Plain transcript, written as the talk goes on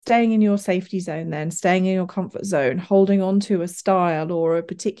staying in your safety zone, then staying in your comfort zone, holding on to a style or a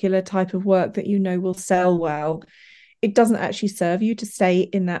particular type of work that you know will sell well, it doesn't actually serve you to stay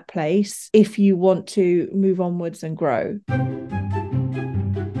in that place if you want to move onwards and grow.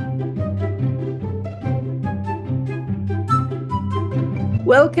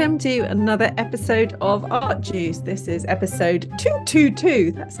 Welcome to another episode of Art Juice. This is episode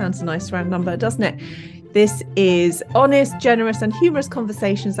 222. That sounds a nice round number, doesn't it? This is honest, generous, and humorous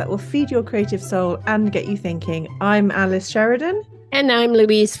conversations that will feed your creative soul and get you thinking. I'm Alice Sheridan. And I'm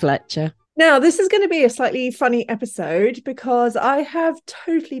Louise Fletcher. Now, this is going to be a slightly funny episode because I have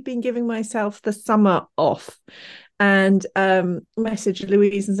totally been giving myself the summer off and messaged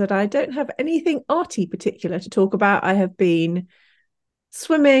Louise and said, I don't have anything arty particular to talk about. I have been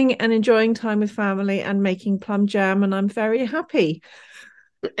swimming and enjoying time with family and making plum jam, and I'm very happy.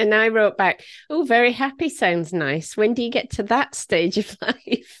 And I wrote back, oh, very happy sounds nice. When do you get to that stage of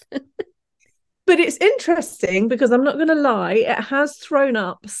life? But it's interesting because I'm not going to lie, it has thrown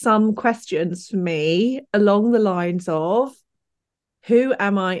up some questions for me along the lines of, who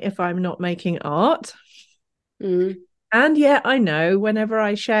am I if I'm not making art? And yet I know whenever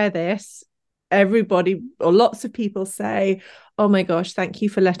I share this, everybody or lots of people say, oh my gosh, thank you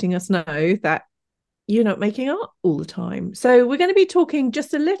for letting us know that you're not making art all the time. So we're going to be talking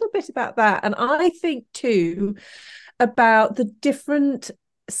just a little bit about that. And I think too about the different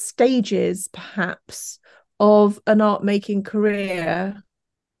stages perhaps of an art making career.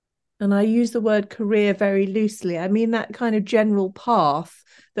 And I use the word career very loosely. I mean that kind of general path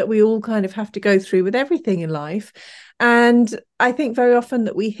that we all kind of have to go through with everything in life. And I think very often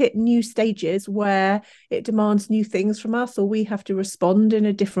that we hit new stages where it demands new things from us, or we have to respond in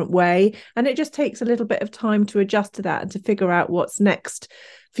a different way. And it just takes a little bit of time to adjust to that and to figure out what's next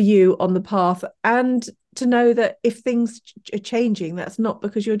for you on the path. And to know that if things are changing, that's not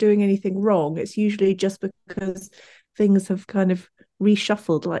because you're doing anything wrong. It's usually just because things have kind of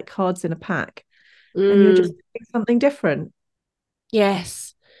reshuffled like cards in a pack and you're just doing something different.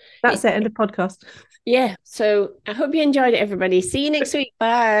 Yes. That's it. End of podcast. Yeah. So I hope you enjoyed it, everybody. See you next week.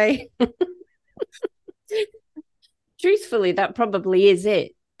 Bye. Truthfully, that probably is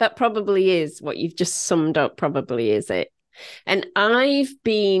it. That probably is what you've just summed up, probably is it. And I've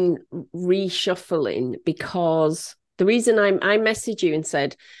been reshuffling because the reason I messaged you and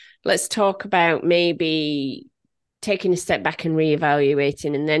said, let's talk about maybe taking a step back and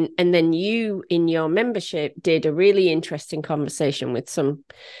reevaluating, and then you in your membership did a really interesting conversation with some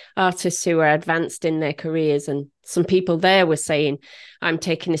artists who are advanced in their careers, and some people there were saying, I'm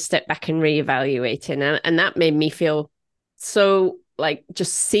taking a step back and reevaluating, and that made me feel so like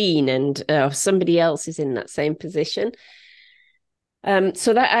just seen, and somebody else is in that same position.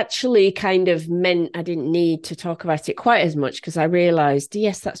 So that actually kind of meant I didn't need to talk about it quite as much because I realized,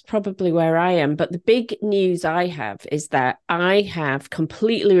 yes, that's probably where I am. But the big news I have is that I have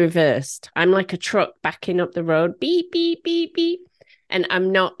completely reversed. I'm like a truck backing up the road, beep, beep, beep, beep. And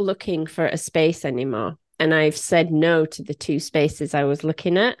I'm not looking for a space anymore. And I've said no to the 2 spaces I was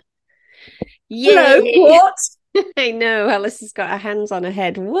looking at. Yay! Hello, what? I know, Alice has got her hands on her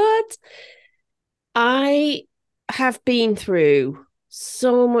head. What? I have been through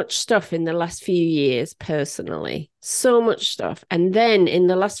so much stuff in the last few years personally, so much stuff. And then in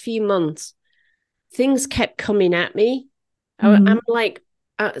the last few months, things kept coming at me. I'm like,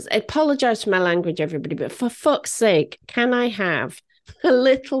 I apologize for my language, everybody, but for fuck's sake, can I have a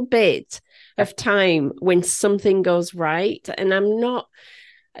little bit of time when something goes right? And I'm not,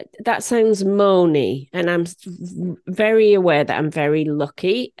 that sounds moany, and I'm very aware that I'm very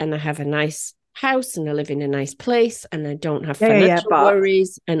lucky and I have a nice house and I live in a nice place and I don't have financial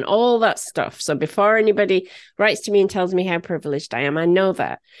worries and all that stuff. So before anybody writes to me and tells me how privileged I am, I know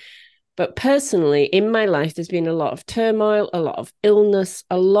that. But personally, in my life, there's been a lot of turmoil, a lot of illness,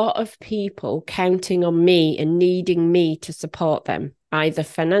 a lot of people counting on me and needing me to support them, either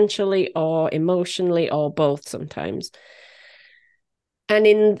financially or emotionally or both sometimes.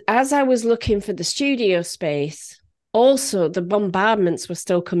 And as I was looking for the studio space, also the bombardments were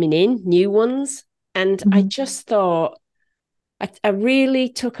still coming in, new ones. And I just thought, I really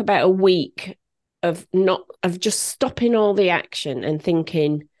took about a week of just stopping all the action and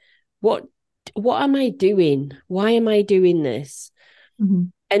thinking, what am I doing? Why am I doing this?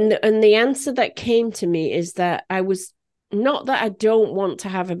 And the answer that came to me is that I was, not that I don't want to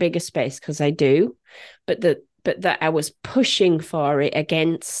have a bigger space, because I do, but that I was pushing for it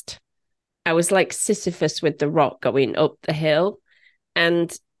against. I was like Sisyphus with the rock going up the hill,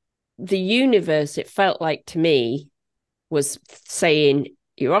 and the universe, it felt like to me, was saying,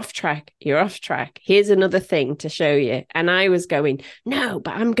 you're off track, you're off track. Here's another thing to show you. And I was going, no,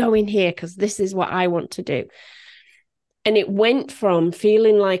 but I'm going here because this is what I want to do. And it went from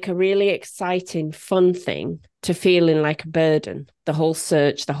feeling like a really exciting, fun thing to feeling like a burden. The whole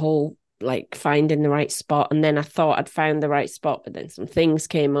search, the whole like finding the right spot. And then I thought I'd found the right spot, but then some things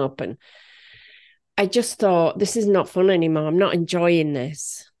came up and I just thought, this is not fun anymore. I'm not enjoying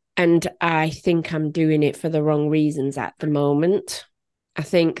this. And I think I'm doing it for the wrong reasons at the moment. I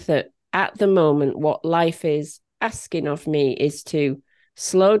think that at the moment, what life is asking of me is to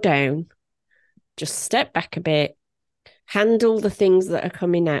slow down, just step back a bit, handle the things that are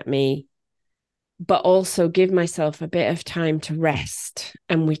coming at me, but also give myself a bit of time to rest,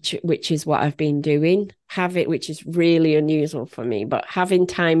 and which is what I've been doing. Have it, which is really unusual for me, but having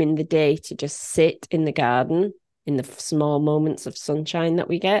time in the day to just sit in the garden in the small moments of sunshine that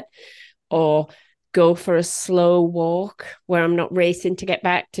we get, or go for a slow walk where I'm not racing to get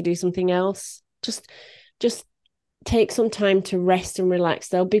back to do something else. Just take some time to rest and relax.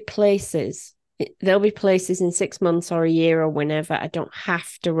 There'll be places in 6 months or a year or whenever. I don't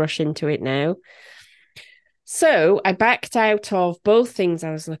have to rush into it now. So I backed out of both things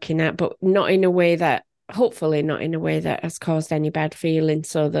I was looking at, but hopefully not in a way that has caused any bad feelings,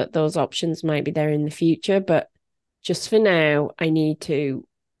 so that those options might be there in the future. But just for now, I need to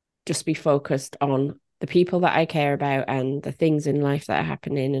just be focused on the people that I care about and the things in life that are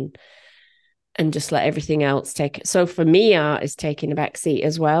happening, and just let everything else take. So for me, art is taking a back seat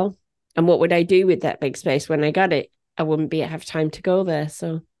as well. And what would I do with that big space when I got it? I wouldn't have time to go there.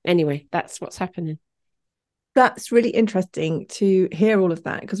 So anyway, that's what's happening. That's really interesting to hear all of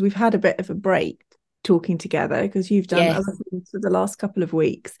that, because we've had a bit of a break talking together, because you've done other things for the last couple of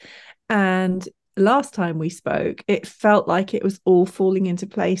weeks. And last time we spoke, it felt like it was all falling into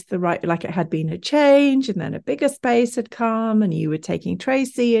place like it had been a change, and then a bigger space had come, and you were taking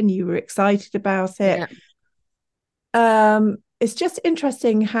Tracy and you were excited about it. It's just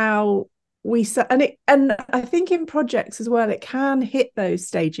interesting how and I think in projects as well, it can hit those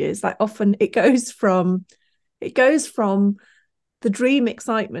stages. Like often it goes from the dream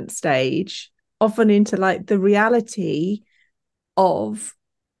excitement stage often into like the reality of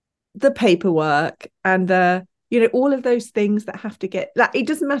the paperwork and the, all of those things that have to get, like, it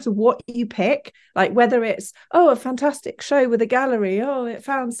doesn't matter what you pick, like whether it's, a fantastic show with a gallery, it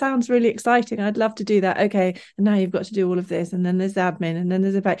sounds really exciting, I'd love to do that, okay, and now you've got to do all of this, and then there's admin, and then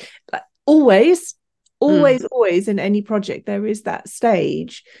there's like, always in any project there is that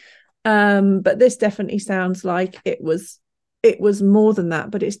stage. But this definitely sounds like it was more than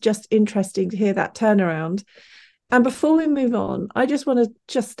that, but it's just interesting to hear that turnaround. And before we move on, I just want to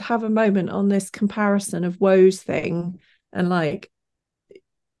just have a moment on this comparison of woes thing. And like,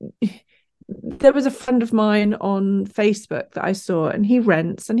 there was a friend of mine on Facebook that I saw, and he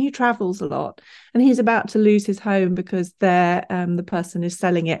rents and he travels a lot, and he's about to lose his home because the person is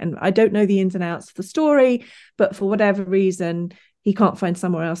selling it. And I don't know the ins and outs of the story, but for whatever reason, he can't find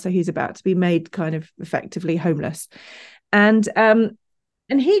somewhere else. So he's about to be made kind of effectively homeless. And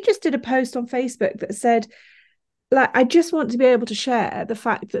he just did a post on Facebook that said, like, I just want to be able to share the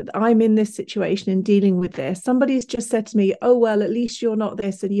fact that I'm in this situation and dealing with this. Somebody's just said to me, oh, well, at least you're not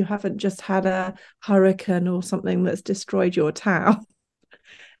this, and you haven't just had a hurricane or something that's destroyed your town.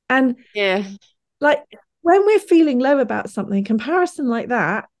 And like, when we're feeling low about something, comparison like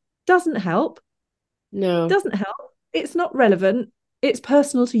that doesn't help. No, doesn't help. It's not relevant. It's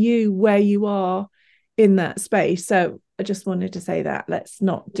personal to you where you are in that space. So I just wanted to say that. Let's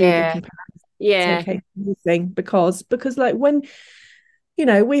not do the comparison. It's okay thing, because like, when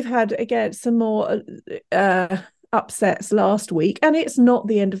we've had again some more upsets last week, and it's not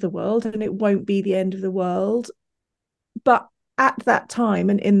the end of the world, and it won't be the end of the world, but at that time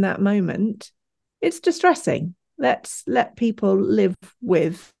and in that moment, it's distressing. Let's let people live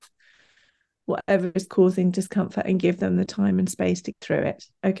with whatever is causing discomfort and give them the time and space to get through it.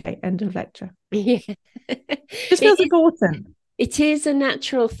 Okay, end of lecture. This feels important. It is a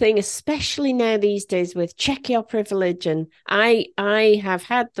natural thing, especially now these days with check your privilege. And I have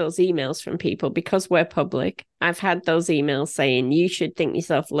had those emails from people, because we're public. I've had those emails saying you should think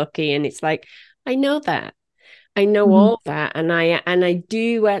yourself lucky. And it's like, I know that. I know all that. And I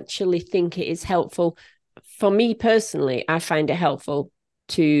do actually think it is helpful. For me personally, I find it helpful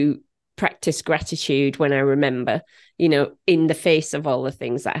to practice gratitude when I remember, in the face of all the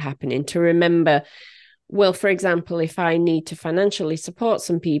things that are happening, to remember, well, for example, if I need to financially support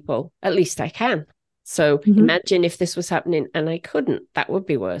some people, at least I can. So imagine if this was happening and I couldn't, that would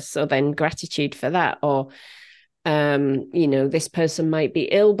be worse. So then gratitude for that. Or, this person might be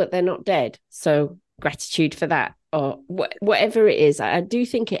ill, but they're not dead. So gratitude for that. or whatever it is. I do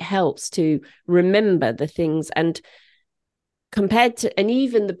think it helps to remember the things, and compared to, and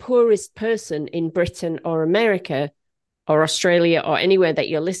even the poorest person in Britain or America or Australia or anywhere that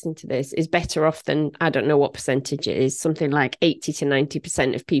you're listening to this is better off than, I don't know what percentage it is, something like 80 to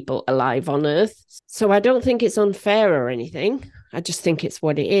 90% of people alive on Earth. So I don't think it's unfair or anything. I just think it's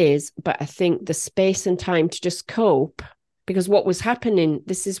what it is. But I think the space and time to just cope, because what was happening,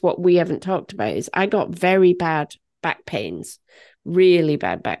 this is what we haven't talked about, is I got very bad back pains, really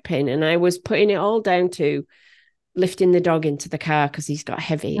bad back pain. And I was putting it all down to lifting the dog into the car because he's got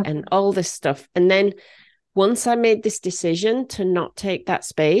heavy and all this stuff. And then once I made this decision to not take that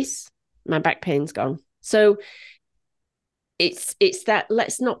space, my back pain's gone. So it's that,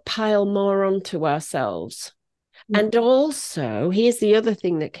 let's not pile more onto ourselves. And also, here's the other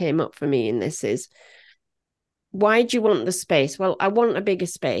thing that came up for me in this is, why do you want the space? Well, I want a bigger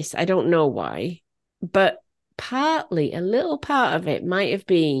space. I don't know why, but partly, a little part of it might have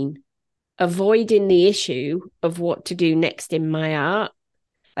been avoiding the issue of what to do next in my art.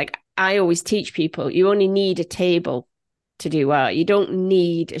 Like, I always teach people, you only need a table to do art. You don't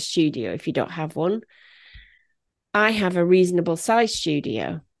need a studio if you don't have one. I have a reasonable size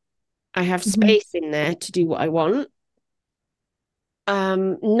studio. I have space in there to do what I want.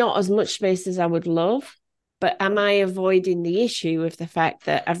 Not as much space as I would love, but am I avoiding the issue of the fact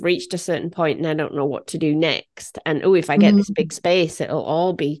that I've reached a certain point and I don't know what to do next? And, oh, if I get this big space, it'll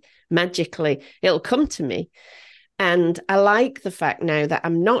all be magically, it'll come to me. And I like the fact now that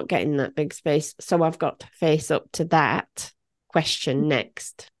I'm not getting that big space, so I've got to face up to that question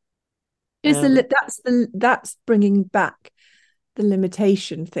next. That's bringing back the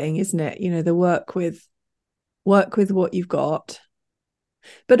limitation thing, isn't it? You know, the work with what you've got,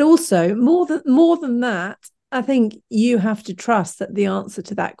 but also more than that, I think you have to trust that the answer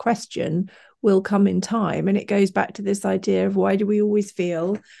to that question will come in time. And it goes back to this idea of, why do we always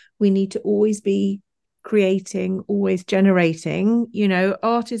feel we need to always be creating, always generating? You know,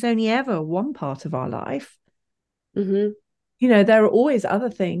 art is only ever one part of our life. You know, there are always other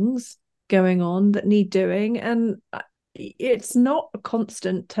things going on that need doing, and it's not a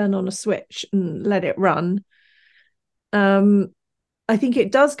constant turn on a switch and let it run. I think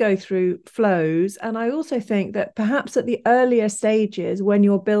it does go through flows, and I also think that perhaps at the earlier stages, when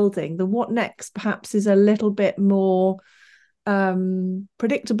you're building, the what next perhaps is a little bit more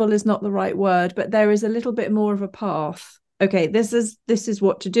predictable is not the right word, but there is a little bit more of a path. Okay, this is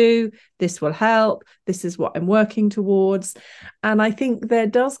what to do, this will help, this is what I'm working towards. And I think there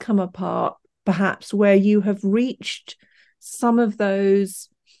does come a part perhaps where you have reached some of those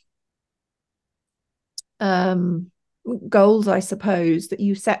goals, I suppose, that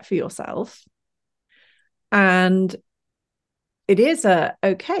you set for yourself, and it is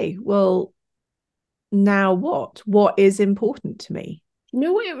okay, well, now what is important to me? You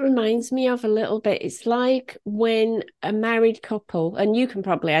know what it reminds me of a little bit? It's like when a married couple, and you can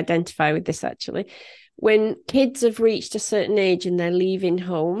probably identify with this actually, when kids have reached a certain age and they're leaving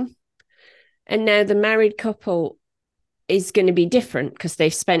home, and now the married couple is going to be different because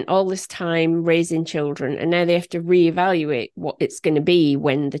they've spent all this time raising children, and now they have to reevaluate what it's going to be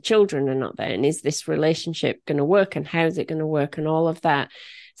when the children are not there. And is this relationship going to work, and how's it going to work, and all of that.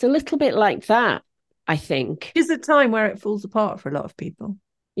 It's a little bit like that, I think. It's a time where it falls apart for a lot of people.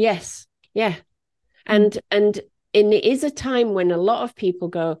 Yes. Yeah. And it is a time when a lot of people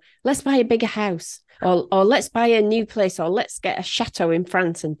go, let's buy a bigger house, or let's buy a new place, or let's get a chateau in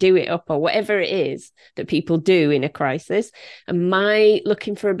France and do it up, or whatever it is that people do in a crisis. And my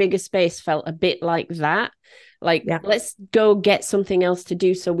looking for a bigger space felt a bit like that. Like, let's go get something else to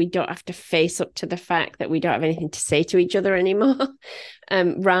do so we don't have to face up to the fact that we don't have anything to say to each other anymore,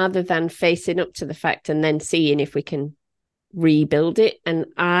 rather than facing up to the fact and then seeing if we can rebuild it. And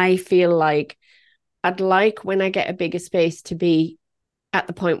I feel like I'd like, when I get a bigger space, to be at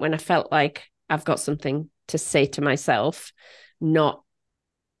the point when I felt like I've got something to say to myself, not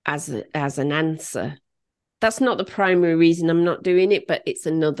as an answer. That's not the primary reason I'm not doing it, but it's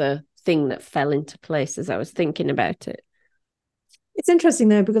another thing that fell into place as I was thinking about it. It's interesting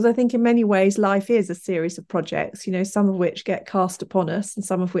though, because I think in many ways life is a series of projects, you know, some of which get cast upon us and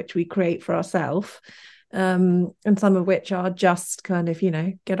some of which we create for ourselves, and some of which are just kind of, you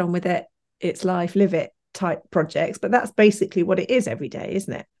know, get on with it, it's life, live it type projects. But that's basically what it is every day,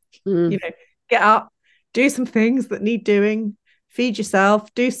 isn't it? You know, get up, do some things that need doing, feed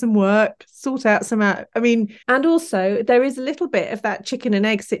yourself, do some work, sort out some out. I mean, and also there is a little bit of that chicken and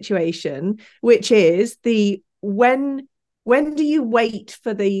egg situation, which is the when do you wait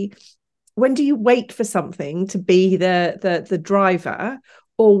for something to be the driver,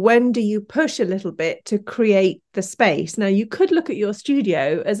 Or when do you push a little bit to create the space? Now, you could look at your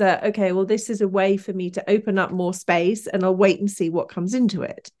studio as okay, well, this is a way for me to open up more space, and I'll wait and see what comes into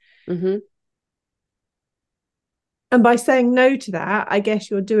it. Mm-hmm. And by saying no to that, I guess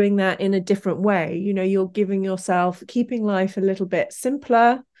you're doing that in a different way. You're giving yourself, keeping life a little bit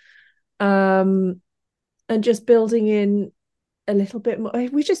simpler, and just building in a little bit more.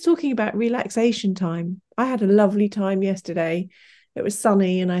 We're just talking about relaxation time. I had a lovely time yesterday. It was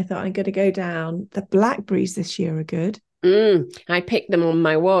sunny and I thought, I'm going to go down. The blackberries this year are good. I picked them on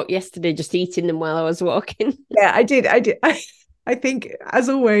my walk yesterday, just eating them while I was walking. Yeah, I did. I think, as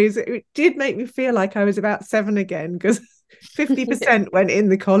always, it did make me feel like I was about 7 again, because 50% went in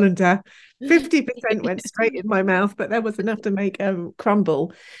the colander, 50% went straight in my mouth, but there was enough to make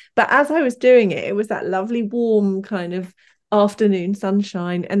crumble. But as I was doing it, it was that lovely warm kind of afternoon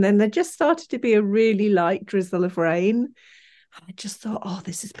sunshine. And then there just started to be a really light drizzle of rain. I just thought, oh,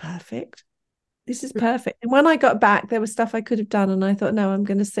 this is perfect. This is perfect. And when I got back, there was stuff I could have done. And I thought, no, I'm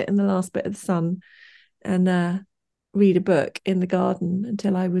going to sit in the last bit of the sun and read a book in the garden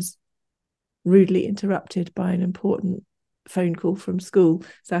until I was rudely interrupted by an important phone call from school.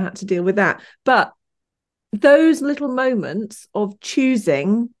 So I had to deal with that. But those little moments of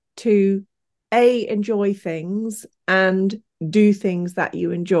choosing to enjoy things and do things that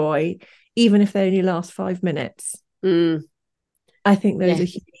you enjoy, even if they only last 5 minutes. I think those are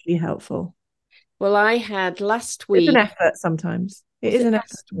hugely helpful. Well, I had last week. It's an effort sometimes. It is an effort.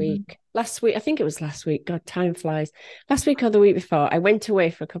 Last week, I think it was last week. God, time flies. Last week or the week before, I went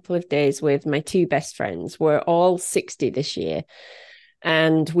away for a couple of days with my 2 best friends. We're all 60 this year.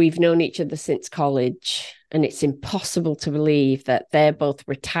 And we've known each other since college. And it's impossible to believe that they're both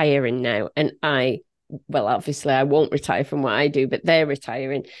retiring now. And obviously I won't retire from what I do, but they're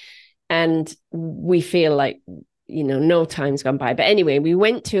retiring. And we feel like, no time's gone by. But anyway, we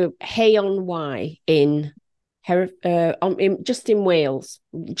went to Hay-on-Wye just in Wales,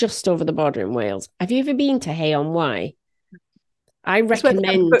 just over the border in Wales. Have you ever been to Hay-on-Wye? I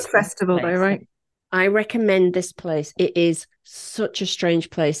recommend book festival though, right? I recommend this place. It is such a strange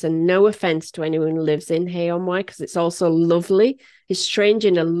place, and no offense to anyone who lives in Hay-on-Wye, because it's also lovely. It's strange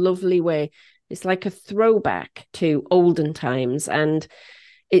in a lovely way. It's like a throwback to olden times, and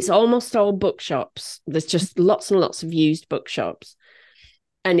it's almost all bookshops. There's just lots and lots of used bookshops.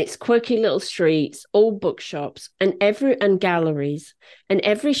 And it's quirky little streets, old bookshops, and galleries. And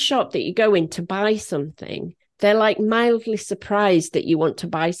every shop that you go in to buy something, they're like mildly surprised that you want to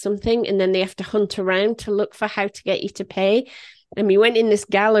buy something. And then they have to hunt around to look for how to get you to pay. And we went in this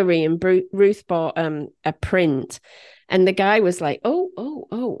gallery and Ruth bought a print. And the guy was like, oh,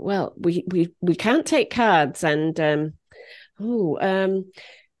 well, we can't take cards. And,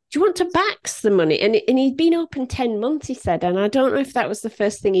 do you want to bax the money? And he'd been open 10 months, he said. And I don't know if that was the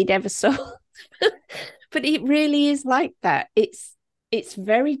first thing he'd ever sold. But it really is like that. It's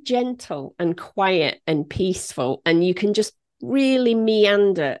very gentle and quiet and peaceful. And you can just really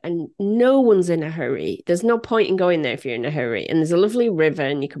meander, and no one's in a hurry. There's no point in going there if you're in a hurry. And there's a lovely river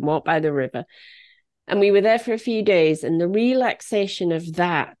and you can walk by the river. And we were there for a few days, and the relaxation of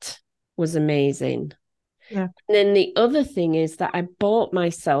that was amazing. Yeah. And then the other thing is that I bought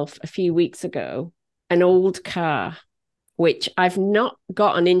myself a few weeks ago an old car, which I've not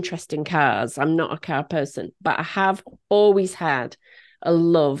got an interest in cars. I'm not a car person, but I have always had a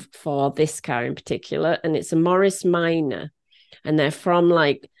love for this car in particular. And it's a Morris Minor. And they're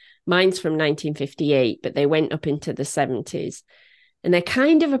mine's from 1958, but they went up into the 70s. And they're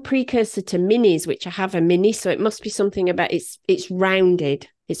kind of a precursor to Minis, which I have a Mini. So it must be something about it's rounded.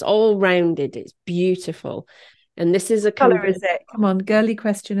 It's all rounded. It's beautiful. And this is a color, is it? Come on, girly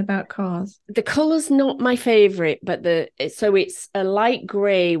question about cars. The color's not my favorite, but it's a light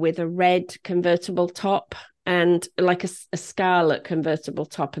gray with a red convertible top and like a scarlet convertible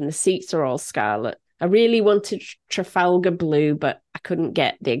top, and the seats are all scarlet. I really wanted Trafalgar blue, but I couldn't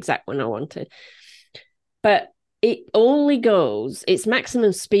get the exact one I wanted. But its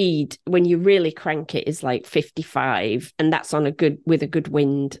maximum speed when you really crank it is like 55, and that's with a good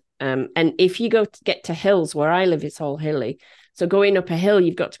wind. And if you get to hills, where I live, it's all hilly. So going up a hill,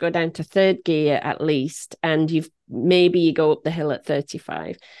 you've got to go down to 3rd gear at least, and you go up the hill at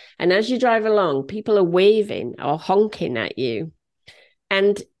 35. And as you drive along, people are waving or honking at you.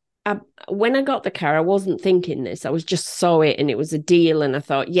 And when I got the car, I wasn't thinking this. I just saw it and it was a deal. And I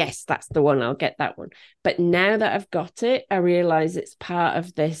thought, yes, that's the one. I'll get that one. But now that I've got it, I realize it's part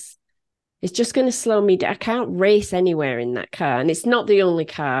of this. It's just going to slow me down. I can't race anywhere in that car. And it's not the only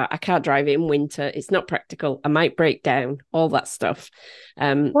car. I can't drive it in winter. It's not practical. I might break down, all that stuff.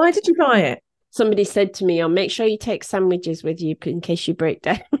 Why did you buy it? somebody said to me, "Oh, make sure you take sandwiches with you in case you break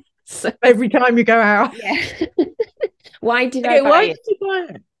down." So Every time you go out. yeah. Why did I Okay, buy why it? did you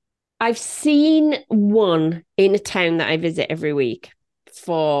buy it? I've seen one in a town that I visit every week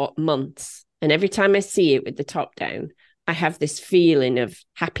for months. And every time I see it with the top down, I have this feeling of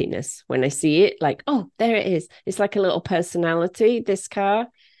happiness when I see it. Like, oh, there it is. It's like a little personality, this car.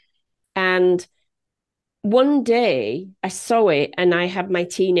 And one day I saw it and I had my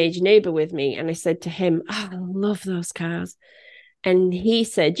teenage neighbor with me. And I said to him, oh, I love those cars. And he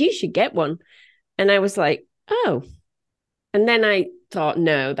said, you should get one. And I was like, oh. And then I thought,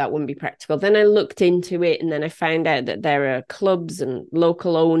 no, that wouldn't be practical. Then I looked into it and then I found out that there are clubs and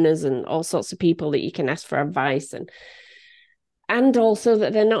local owners and all sorts of people that you can ask for advice, and also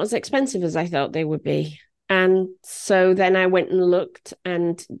that they're not as expensive as I thought they would be. And so then I went and looked,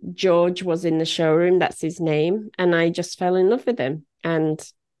 and George was in the showroom. That's his name. And I just fell in love with him. And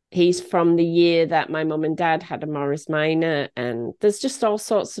he's from the year that my mum and dad had a Morris Minor. And there's just all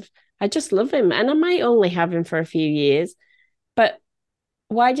sorts of, I just love him. And I might only have him for a few years. But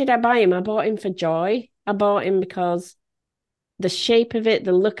why did I buy him? I bought him for joy. I bought him because the shape of it,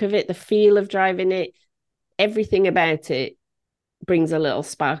 the look of it, the feel of driving it, everything about it brings a little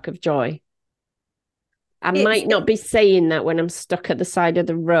spark of joy. I might not be saying that when I'm stuck at the side of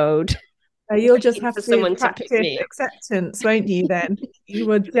the road. You'll just have for to someone practice to pick me up. acceptance, won't you then? You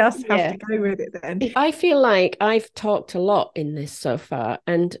would just have to go with it then. I feel like I've talked a lot in this so far,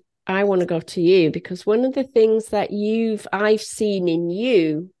 and I want to go to you because one of the things that I've seen in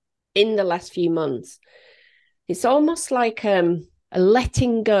you in the last few months, it's almost like a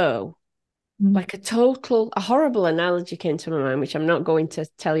letting go. Like a horrible analogy came to my mind, which I'm not going to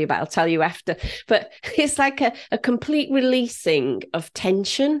tell you about. I'll tell you after. But it's like a complete releasing of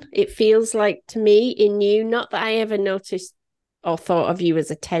tension. It feels like to me in you, not that I ever noticed or thought of you as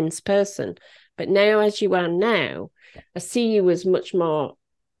a tense person, but now as you are now, I see you as much more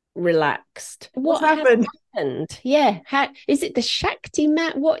relaxed. What happened? Yeah. Is it the Shakti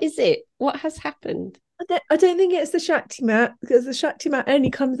mat? What is it? What has happened? I don't think it's the Shakti mat, because the Shakti mat only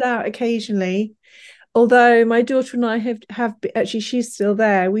comes out occasionally. Although my daughter and I have actually, she's still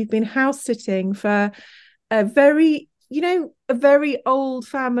there. We've been house sitting for a very old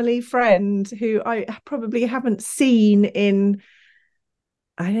family friend who I probably haven't seen in,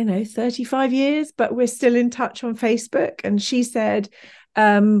 I don't know, 35 years, but we're still in touch on Facebook. And she said,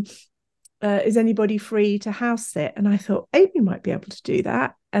 is anybody free to house sit? And I thought Amy might be able to do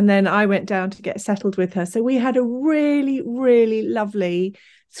that. And then I went down to get settled with her. So we had a really, really lovely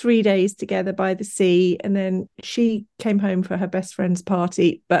 3 days together by the sea. And then she came home for her best friend's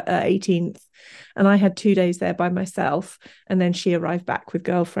party, but 18th. And I had 2 days there by myself. And then she arrived back with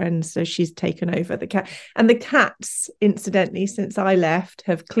girlfriends. So she's taken over the cat. And the cats, incidentally, since I left,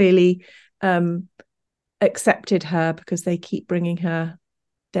 have clearly accepted her because they keep bringing her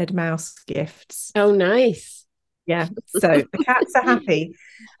dead mouse gifts. Oh, nice. Yeah, so the cats are happy.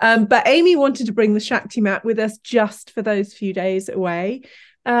 But Amy wanted to bring the Shakti mat with us just for those few days away.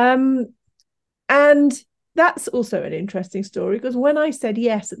 And that's also an interesting story, because when I said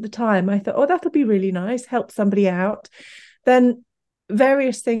yes at the time, I thought, oh, that'll be really nice, help somebody out. Then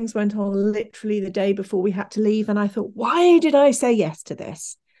various things went on literally the day before we had to leave. And I thought, why did I say yes to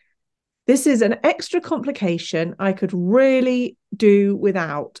this? This is an extra complication I could really do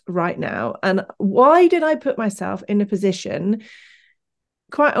without right now. And why did I put myself in a position,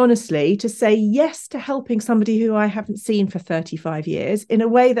 quite honestly, to say yes to helping somebody who I haven't seen for 35 years in a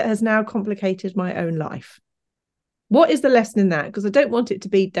way that has now complicated my own life? What is the lesson in that? Because I don't want it to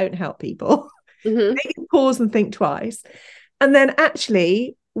be don't help people. Mm-hmm. Maybe pause and think twice. And then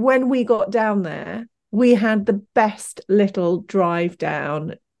actually, when we got down there, we had the best little drive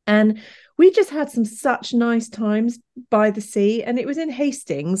down. And we just had such nice times by the sea. And it was in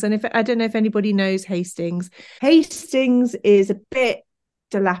Hastings. And I don't know if anybody knows Hastings. Hastings is a bit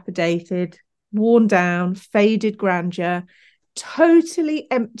dilapidated, worn down, faded grandeur, totally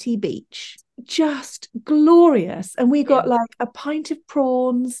empty beach. Just glorious. And we got like a pint of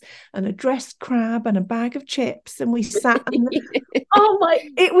prawns and a dressed crab and a bag of chips, and we sat and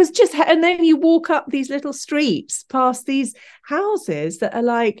it was just, and then you walk up these little streets past these houses that are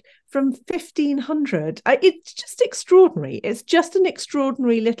like from 1500. It's just extraordinary. It's just an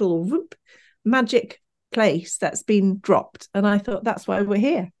extraordinary little magic place that's been dropped. And I thought, that's why we're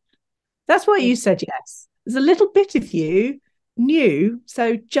here. That's why you said yes. There's a little bit of you new,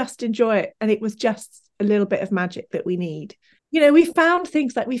 so just enjoy it. And it was just a little bit of magic that we need. We found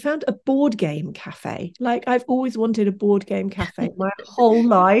things like, we found a board game cafe. Like, I've always wanted a board game cafe my whole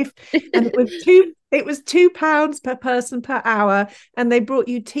life. And it was It was £2 per person per hour, and they brought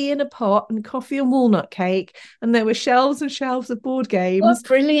you tea in a pot and coffee and walnut cake, and there were shelves and shelves of board games. What a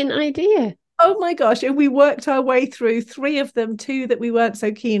brilliant idea. Oh my gosh. And we worked our way through 3 of them, 2 that we weren't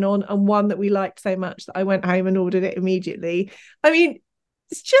so keen on, and 1 that we liked so much that I went home and ordered it immediately. I mean,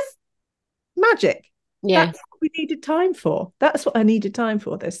 it's just magic. Yeah. That's what we needed time for. That's what I needed time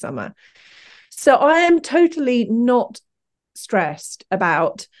for this summer. So I am totally not stressed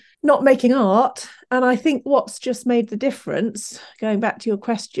about not making art. And I think what's just made the difference, going back to your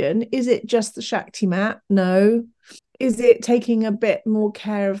question, is it just the Shakti mat? No. Is it taking a bit more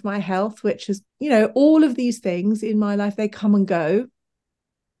care of my health, which is, all of these things in my life, they come and go.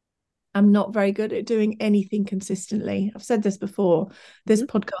 I'm not very good at doing anything consistently. I've said this before. This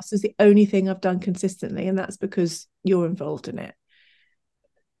podcast is the only thing I've done consistently, and that's because you're involved in it.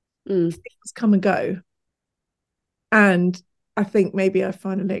 Things come and go. And I think maybe I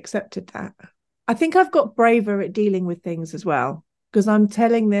finally accepted that. I think I've got braver at dealing with things as well, because I'm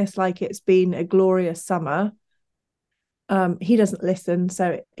telling this like it's been a glorious summer. He doesn't listen,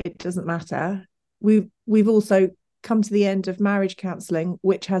 so it doesn't matter. We've also come to the end of marriage counselling,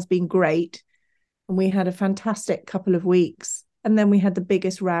 which has been great. And we had a fantastic couple of weeks. And then we had the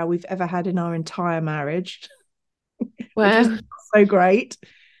biggest row we've ever had in our entire marriage. Wow. Which was so great.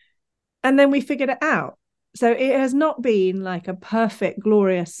 And then we figured it out. So it has not been like a perfect,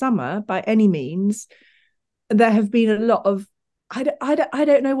 glorious summer by any means. There have been a lot of, I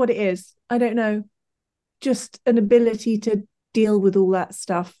don't know what it is. I don't know. Just an ability to deal with all that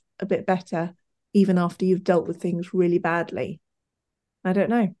stuff a bit better, even after you've dealt with things really badly. I don't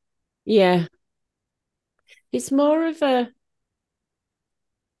know. Yeah. It's more of how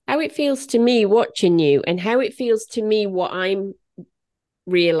it feels to me watching you, and how it feels to me what I'm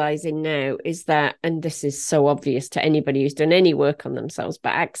realizing now is that, and this is so obvious to anybody who's done any work on themselves,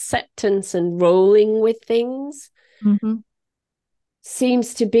 but acceptance and rolling with things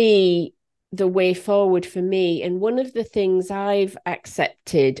seems to be the way forward for me. And one of the things I've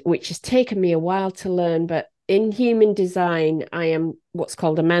accepted, which has taken me a while to learn, but in human design, I am what's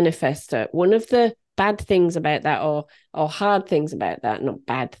called a manifestor. One of the bad things about that, or hard things about that, not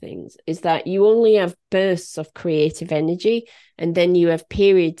bad things, is that you only have bursts of creative energy, and then you have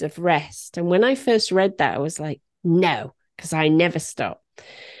periods of rest. And when I first read that, I was like, no, because I never stop.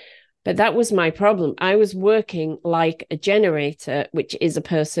 But that was my problem. I was working like a generator, which is a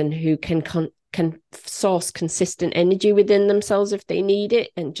person who can source consistent energy within themselves if they need it,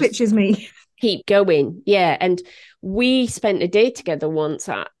 and just which is me. Keep going. Yeah. And we spent a day together once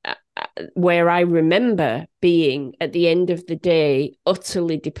where I remember being at the end of the day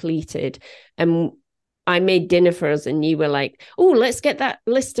utterly depleted, and I made dinner for us, and you were like, oh, let's get that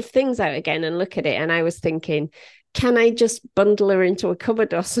list of things out again and look at it. And I was thinking, can I just bundle her into a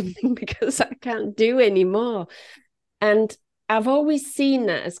cupboard or something, because I can't do anymore? And I've always seen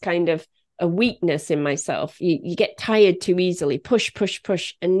that as kind of a weakness in myself. You get tired too easily, push.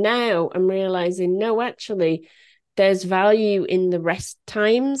 And now I'm realizing, no, actually, there's value in the rest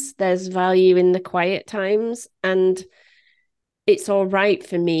times. There's value in the quiet times. And it's all right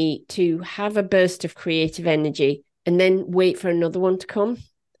for me to have a burst of creative energy and then wait for another one to come.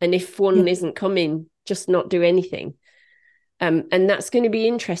 And if one isn't coming, just not do anything. And that's going to be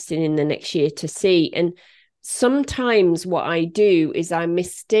interesting in the next year to see. And sometimes what I do is I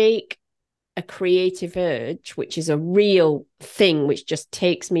mistake a creative urge, which is a real thing, which just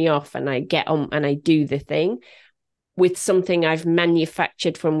takes me off, and I get on and I do the thing, with something I've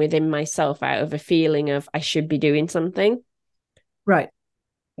manufactured from within myself out of a feeling of I should be doing something. Right.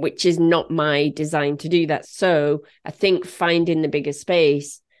 Which is not my design to do that. So I think finding the bigger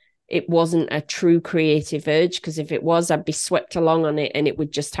space, it wasn't a true creative urge, because if it was, I'd be swept along on it and it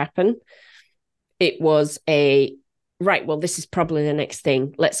would just happen. It was right, well, this is probably the next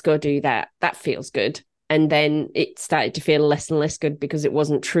thing. Let's go do that. That feels good. And then it started to feel less and less good because it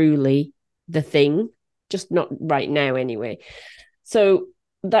wasn't truly the thing, just not right now anyway. So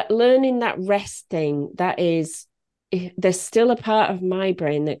that learning that resting, that is, there's still a part of my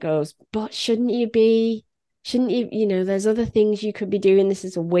brain that goes, but shouldn't you, there's other things you could be doing. This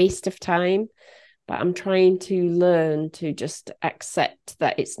is a waste of time. But I'm trying to learn to just accept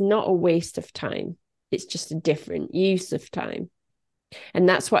that it's not a waste of time. It's just a different use of time. And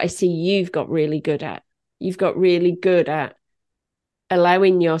that's what I see you've got really good at. You've got really good at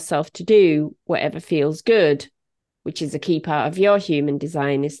allowing yourself to do whatever feels good, which is a key part of your human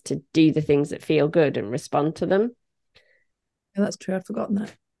design, is to do the things that feel good and respond to them. Yeah, that's true. I've forgotten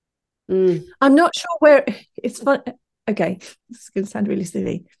that. I'm not sure where it's fun. Okay, this is going to sound really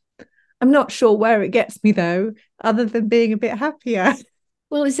silly. I'm not sure where it gets me, though, other than being a bit happier.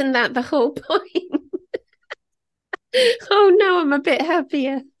 Well, isn't that the whole point? Oh no, I'm a bit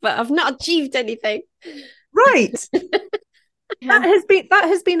happier, but I've not achieved anything. Right. Yeah. That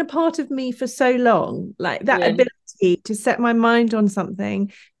has been a part of me for so long, like that Yeah. ability to set my mind on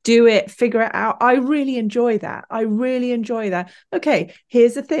something, do it, figure it out. I really enjoy that. I really enjoy that. Okay,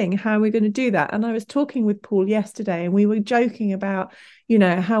 here's the thing, how are we going to do that? And I was talking with Paul yesterday, and we were joking about,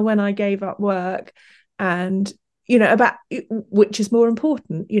 how when I gave up work, and about which is more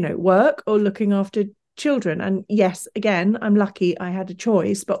important, work or looking after children. And yes, again, I'm lucky I had a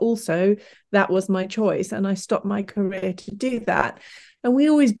choice, but also that was my choice, and I stopped my career to do that. And we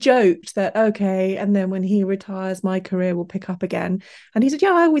always joked that, okay, and then when he retires, my career will pick up again. And he said,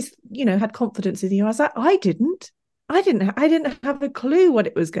 yeah, I always had confidence in you. I was like, I didn't have a clue what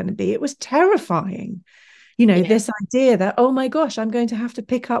it was going to be. It was terrifying, Yeah. this idea that, oh my gosh, I'm going to have to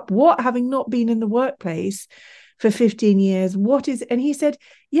pick up what, having not been in the workplace for 15 years, what is. And he said,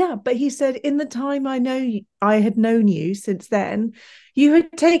 yeah, but he said, in the time I had known you since then, you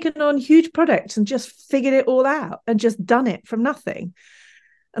had taken on huge projects and just figured it all out and just done it from nothing.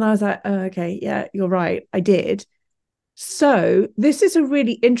 And I was like, oh, okay, yeah, you're right, I did. So this is a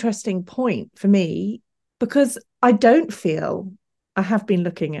really interesting point for me, because I don't feel, I have been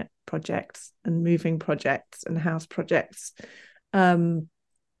looking at projects and moving projects and house projects. um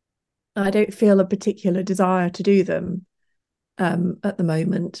I don't feel a particular desire to do them at the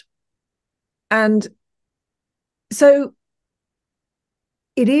moment. And so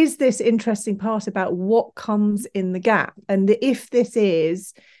it is this interesting part about what comes in the gap. And if this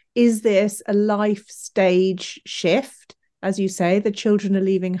is this a life stage shift? As you say, the children are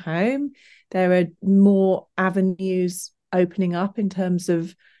leaving home. There are more avenues opening up in terms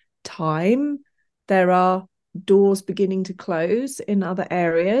of time. There are doors beginning to close in other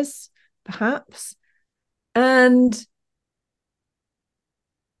areas, perhaps. And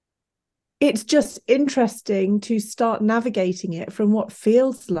it's just interesting to start navigating it from what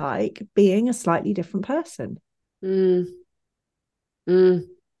feels like being a slightly different person. Mm. Mm.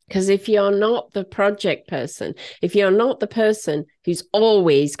 Because if you're not the project person, if you're not the person who's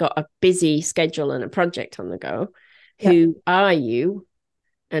always got a busy schedule and a project on the go, Yeah. who are you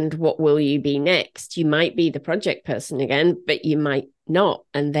and what will you be next? You might be the project person again, but you might not.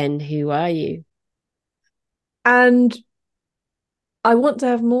 And then who are you? And I want to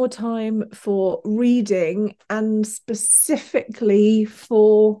have more time for reading, and specifically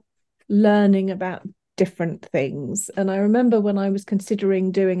for learning about different things. And I remember when I was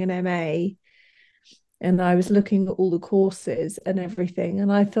considering doing an MA, and I was looking at all the courses and everything,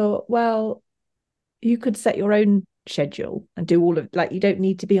 and I thought, well, you could set your own schedule and do all of, like, you don't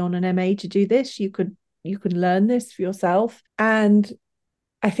need to be on an MA to do this. You could learn this for yourself. And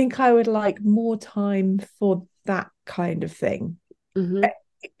I think I would like more time for that kind of thing. Mm-hmm.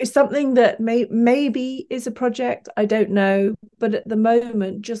 It's something that maybe is a project, I don't know, but at the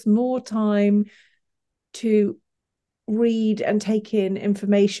moment, just more time to read and take in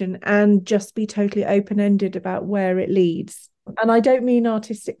information and just be totally open-ended about where it leads. And I don't mean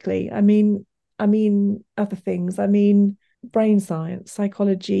artistically. I mean other things. I mean brain science,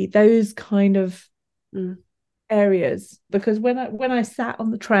 psychology, those kind of areas. Because when I sat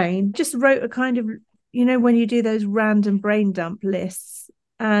on the train, just wrote a kind of, when you do those random brain dump lists,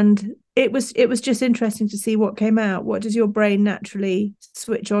 and it was just interesting to see what came out. What does your brain naturally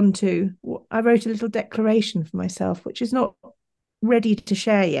switch on to? I wrote a little declaration for myself, which is not ready to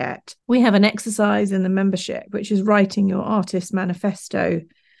share yet. We have an exercise in the membership, which is writing your artist manifesto,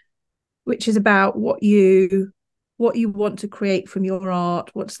 which is about what you want to create from your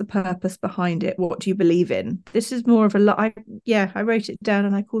art. What's the purpose behind it? What do you believe in? This is more of I wrote it down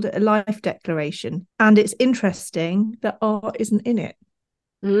and I called it a life declaration. And it's interesting that art isn't in it.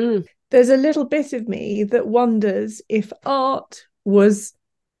 There's a little bit of me that wonders if art was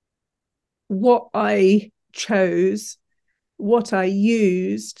what I chose, what I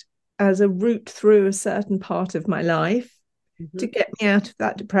used as a route through a certain part of my life to get me out of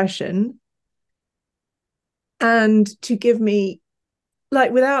that depression, and to give me,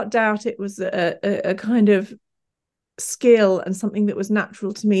 like, without doubt, it was a kind of skill and something that was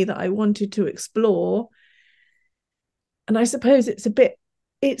natural to me that I wanted to explore. And I suppose it's a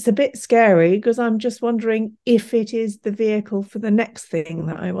bit scary, because I'm just wondering if it is the vehicle for the next thing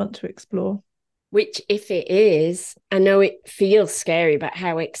that I want to explore. Which, if it is, I know it feels scary, but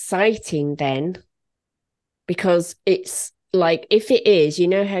how exciting then? Because it's like, if it is,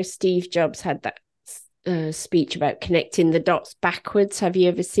 how Steve Jobs had that speech about connecting the dots backwards. Have you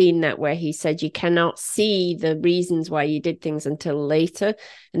ever seen that, where he said you cannot see the reasons why you did things until later,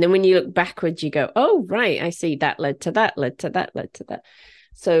 and then when you look backwards you go, oh right, I see, that led to that, led to that, led to that.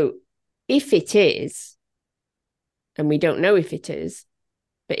 So if it is, and we don't know if it is.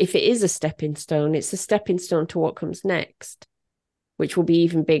 But if it is a stepping stone, it's a stepping stone to what comes next, which will be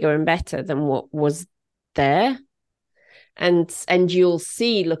even bigger and better than what was there. And you'll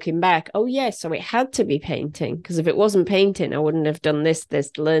see looking back, oh yeah, so it had to be painting, because if it wasn't painting, I wouldn't have done this,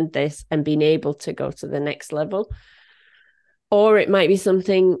 learned this, and been able to go to the next level. Or it might be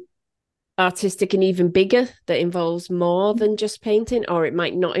something artistic and even bigger that involves more than just painting, or it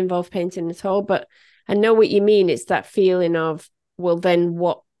might not involve painting at all. But I know what you mean. It's that feeling of, well then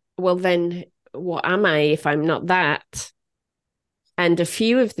what am I if I'm not that? And a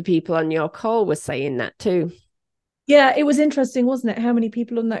few of the people on your call were saying that too. Yeah, it was interesting, wasn't it? How many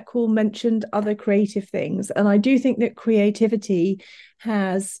people on that call mentioned other creative things. And I do think that creativity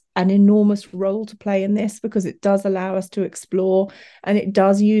has an enormous role to play in this, because it does allow us to explore, and it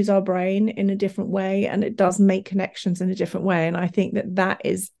does use our brain in a different way, and it does make connections in a different way. And I think that that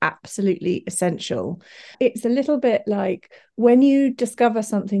is absolutely essential. It's a little bit like when you discover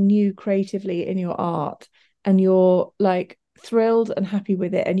something new creatively in your art, and you're like thrilled and happy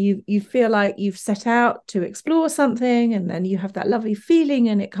with it, and you feel like you've set out to explore something, and then you have that lovely feeling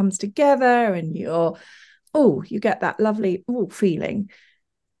and it comes together, and you get that lovely feeling.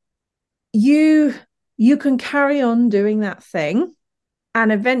 You can carry on doing that thing,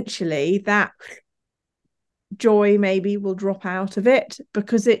 and eventually that joy maybe will drop out of it,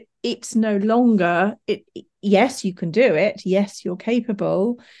 because it's no longer it. Yes, you can do it, yes, you're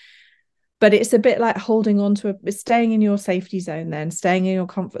capable, but it's a bit like holding on to staying in your safety zone, then staying in your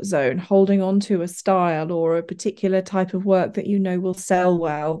comfort zone, holding on to a style or a particular type of work that you know will sell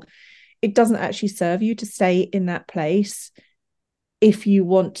well. It doesn't actually serve you to stay in that place if you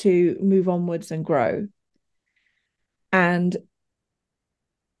want to move onwards and grow. And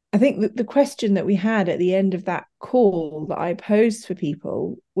I think that the question that we had at the end of that call that I posed for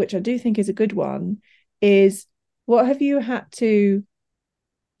people, which I do think is a good one, is what have you had to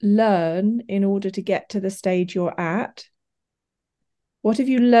learn in order to get to the stage you're at? What have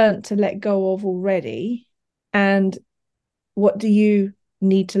you learned to let go of already? And what do you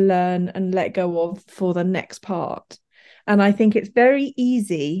need to learn and let go of for the next part? And I think it's very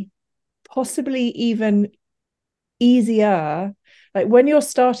easy, possibly even easier. Like when you're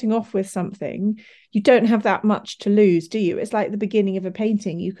starting off with something, you don't have that much to lose, do you? It's like the beginning of a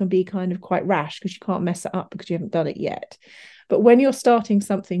painting. You can be kind of quite rash because you can't mess it up because you haven't done it yet. But when you're starting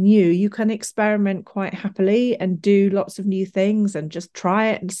something new, you can experiment quite happily and do lots of new things and just try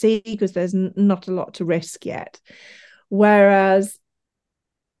it and see, because there's not a lot to risk yet. Whereas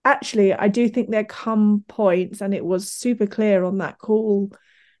actually, I do think there come points, and it was super clear on that call,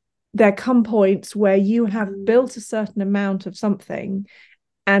 there come points where you have built a certain amount of something,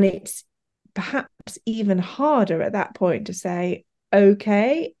 and it's perhaps even harder at that point to say,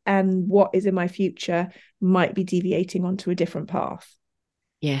 okay, and what is in my future might be deviating onto a different path.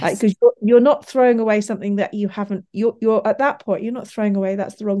 Yes. Like, because you're not throwing away something that you haven't, you're at that point, you're not throwing away,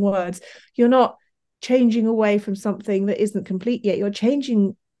 that's the wrong words. You're not changing away from something that isn't complete yet. You're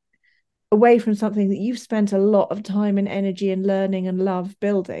changing away from something that you've spent a lot of time and energy and learning and love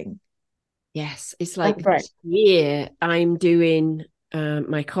building. Yes, it's like this year I'm doing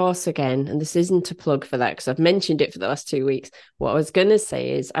my course again, and this isn't a plug for that because I've mentioned it for the last 2 weeks. What I was going to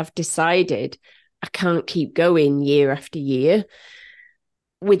say is I've decided I can't keep going year after year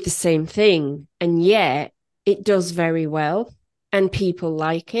with the same thing, and yet it does very well, and people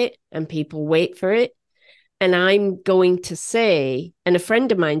like it, and people wait for it. And I'm going to say, and a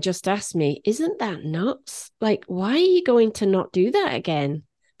friend of mine just asked me, isn't that nuts? Like, why are you going to not do that again?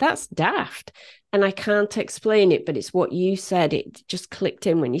 That's daft. And I can't explain it, but it's what you said. It just clicked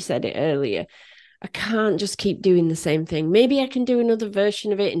in when you said it earlier. I can't just keep doing the same thing. Maybe I can do another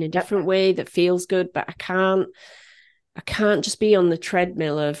version of it in a different way that feels good, but I can't just be on the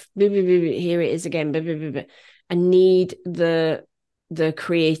treadmill of here it is again. I need the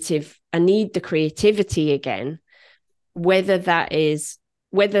creativity again, whether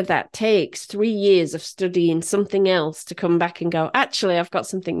that takes 3 years of studying something else to come back and go, actually, I've got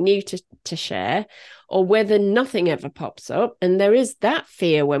something new to share, or whether nothing ever pops up. And there is that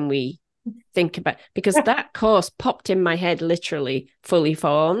fear when we think about, because that course popped in my head, literally fully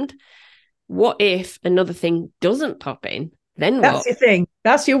formed. What if another thing doesn't pop in? Then what? That's your thing.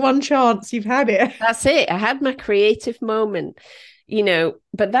 That's your one chance. You've had it. That's it. I had my creative moment,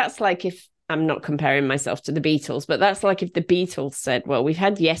 but that's like, if I'm not comparing myself to the Beatles, but that's like if the Beatles said, well, we've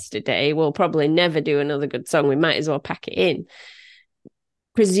had yesterday, we'll probably never do another good song, we might as well pack it in.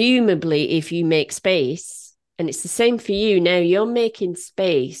 Presumably, if you make space, and it's the same for you now, you're making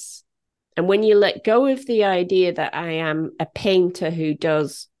space. And when you let go of the idea that I am a painter who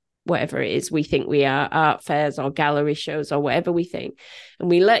does whatever it is we think we are, art fairs or gallery shows or whatever we think, and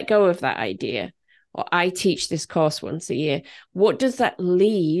we let go of that idea, or I teach this course once a year, what does that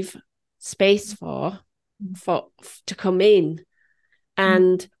leave space for to come in?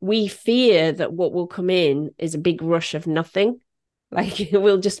 And we fear that what will come in is a big rush of nothing. Like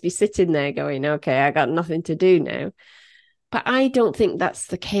we'll just be sitting there going, okay, I got nothing to do now. But I don't think that's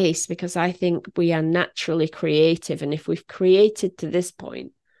the case, because I think we are naturally creative. And if we've created to this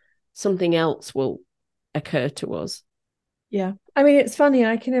point, something else will occur to us. Yeah. I mean, it's funny.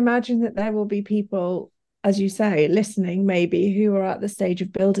 I can imagine that there will be people, as you say, listening maybe, who are at the stage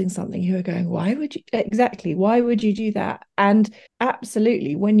of building something, who are going, why would you do that? And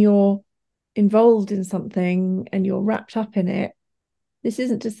absolutely, when you're involved in something and you're wrapped up in it, this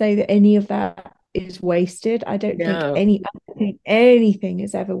isn't to say that any of that is wasted. I don't think anything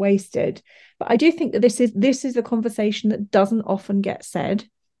is ever wasted. But I do think that this is a conversation that doesn't often get said.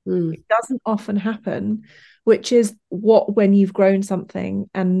 It doesn't often happen, which is when you've grown something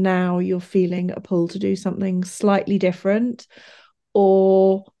and now you're feeling a pull to do something slightly different,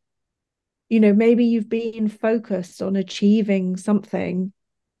 or maybe you've been focused on achieving something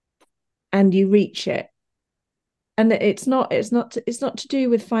and you reach it, and it's not to do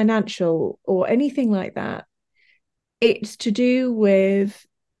with financial or anything like that. It's to do with,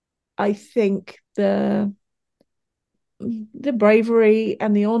 I think, the bravery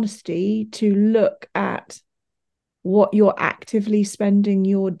and the honesty to look at what you're actively spending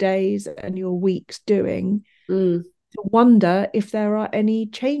your days and your weeks doing, to wonder if there are any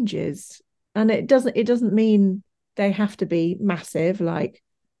changes. And it doesn't mean they have to be massive, like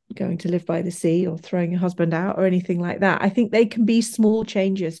going to live by the sea or throwing your husband out or anything like that. I think they can be small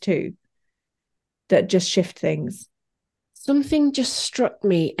changes too that just shift things. Something just struck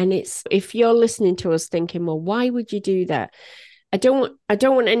me, and it's, if you're listening to us thinking, well, why would you do that? I don't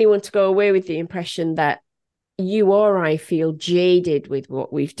want anyone to go away with the impression that you or I feel jaded with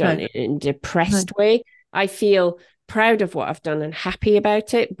what we've done in a depressed way. I feel proud of what I've done and happy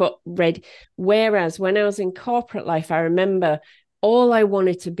about it, but whereas when I was in corporate life, I remember all I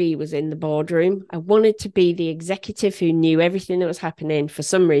wanted to be was in the boardroom. I wanted to be the executive who knew everything that was happening for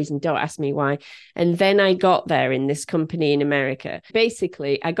some reason. Don't ask me why. And then I got there in this company in America.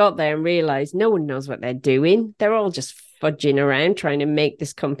 Basically, I got there and realized no one knows what they're doing. They're all just fudging around trying to make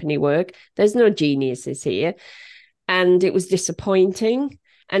this company work. There's no geniuses here. And it was disappointing.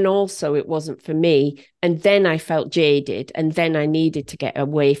 And also it wasn't for me. And then I felt jaded. And then I needed to get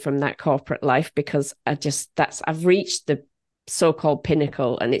away from that corporate life, because I've reached the so-called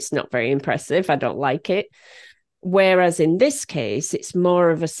pinnacle and it's not very impressive. I don't like it. Whereas in this case, it's more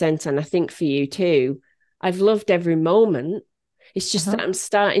of a sense, and I think for you too, I've loved every moment. It's just that I'm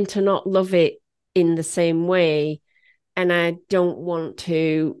starting to not love it in the same way. And I don't want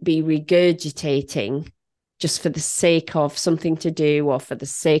to be regurgitating just for the sake of something to do or for the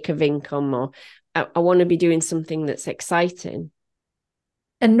sake of income, or I want to be doing something that's exciting.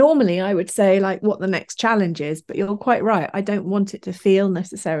 And normally I would say like what the next challenge is, but you're quite right. I don't want it to feel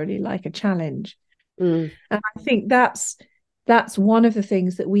necessarily like a challenge. And I think that's one of the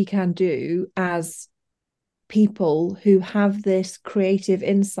things that we can do as people who have this creative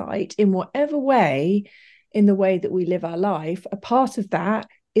insight in whatever way, in the way that we live our life. A part of that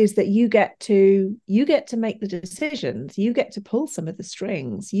is that you get to make the decisions, you get to pull some of the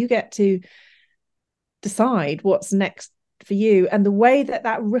strings, you get to decide what's next for you, and the way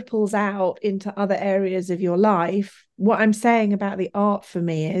that ripples out into other areas of your life. What I'm saying about the art for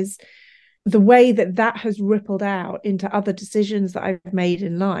me is the way that has rippled out into other decisions that I've made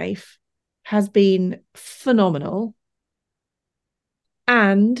in life has been phenomenal.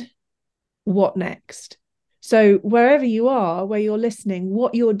 And what next? So wherever you are, where you're listening,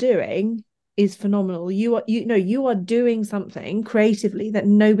 what you're doing is phenomenal. You are doing something creatively that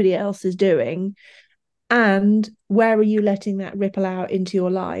nobody else is doing. And where are you letting that ripple out into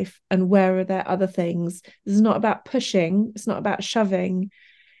your life? And where are there other things? This is not about pushing. It's not about shoving.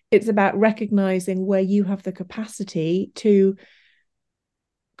 It's about recognizing where you have the capacity to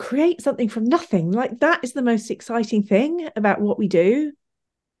create something from nothing. Like, that is the most exciting thing about what we do.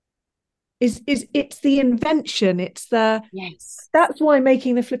 Is it's the invention. It's the yes. That's why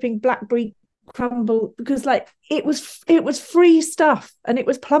making the flipping blackberry crumble, because like it was free stuff, and it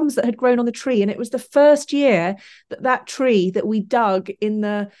was plums that had grown on the tree, and it was the first year that tree that we dug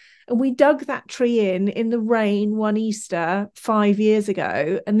that tree in the rain one Easter 5 years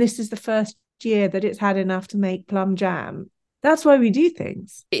ago, and this is the first year that it's had enough to make plum jam. That's why we do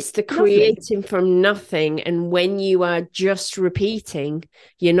things. It's the creating from nothing. And when you are just repeating,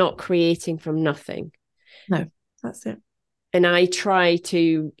 you're not creating from nothing. No, that's it. And I try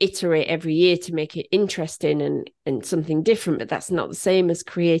to iterate every year to make it interesting and something different, but that's not the same as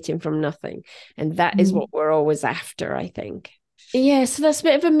creating from nothing. And that is what we're always after, I think. Yeah, so that's a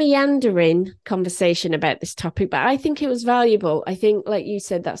bit of a meandering conversation about this topic, but I think it was valuable. I think, like you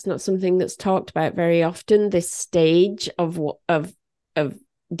said, that's not something that's talked about very often, this stage of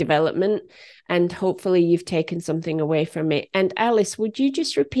development, and hopefully you've taken something away from it. And Alice, would you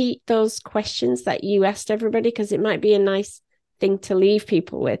just repeat those questions that you asked everybody, because it might be a nice thing to leave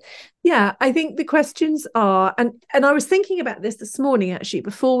people with? Yeah, I think the questions are, and I was thinking about this morning, actually,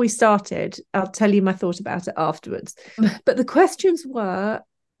 before we started. I'll tell you my thought about it afterwards. But the questions were,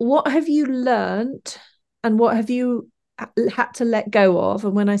 what have you learned and what have you had to let go of?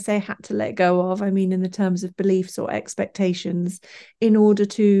 And when I say had to let go of, I mean in the terms of beliefs or expectations, in order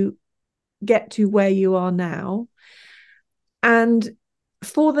to get to where you are now. And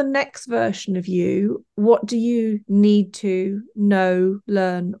for the next version of you, what do you need to know,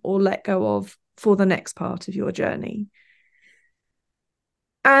 learn, or let go of for the next part of your journey?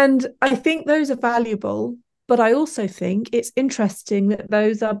 And I think those are valuable, but I also think it's interesting that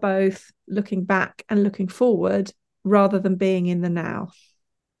those are both looking back and looking forward rather than being in the now.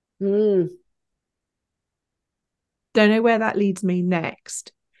 Don't know where that leads me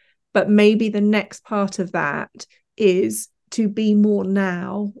next, but maybe the next part of that is to be more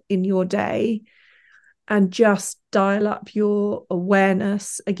now in your day and just dial up your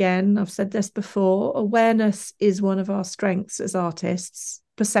awareness. Again, I've said this before, awareness is one of our strengths as artists.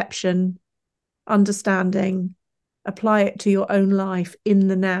 Perception, understanding, apply it to your own life in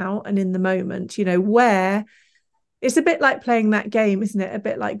the now and in the moment, where it's a bit like playing that game, isn't it? A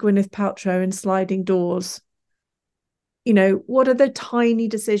bit like Gwyneth Paltrow in Sliding Doors. What are the tiny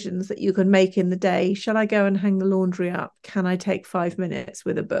decisions that you can make in the day? Shall I go and hang the laundry up? Can I take 5 minutes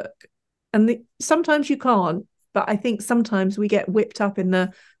with a book? And sometimes you can't, but I think sometimes we get whipped up in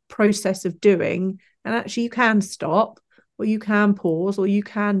the process of doing, and actually you can stop, or you can pause, or you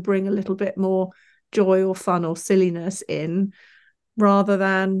can bring a little bit more joy or fun or silliness in rather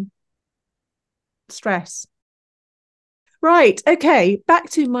than stress. Right. Okay. Back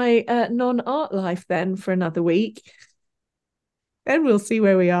to my non-art life then for another week. Then we'll see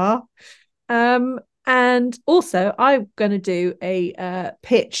where we are. And also, I'm going to do a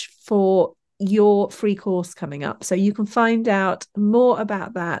pitch for your free course coming up. So you can find out more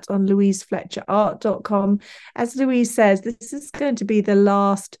about that on louisefletcherart.com. As Louise says, this is going to be the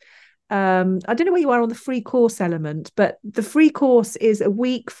last. I don't know where you are on the free course element, but the free course is a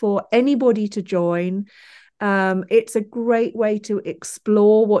week for anybody to join. It's a great way to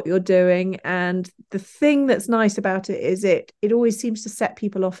explore what you're doing. And the thing that's nice about it is it always seems to set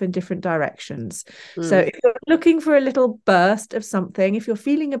people off in different directions. So if you're looking for a little burst of something, if you're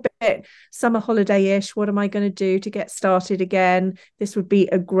feeling a bit summer holiday-ish, what am I going to do to get started again? This would be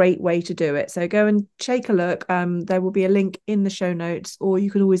a great way to do it. So go and take a look. There will be a link in the show notes, or you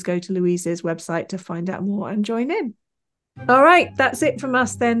can always go to Louise's website to find out more and join in. All right, that's it from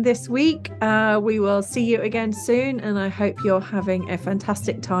us then this week. We will see you again soon, and I hope you're having a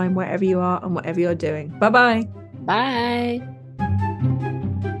fantastic time wherever you are and whatever you're doing. Bye-bye. Bye.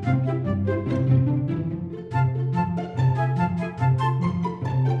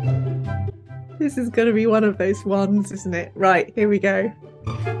 This is going to be one of those ones, isn't it? Right, here we go.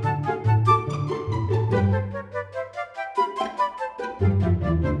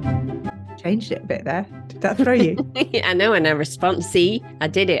 Changed it a bit there. Did that throw you? I know, and I respond. See, I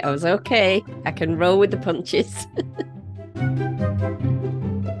did it. I was okay. I can roll with the punches.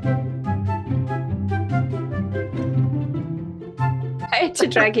 I had to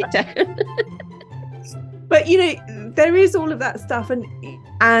drag it down. But there is all of that stuff,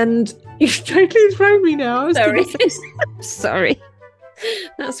 and you've totally thrown me now. I was sorry. Sorry.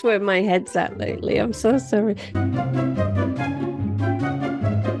 That's where my head's at lately. I'm so sorry.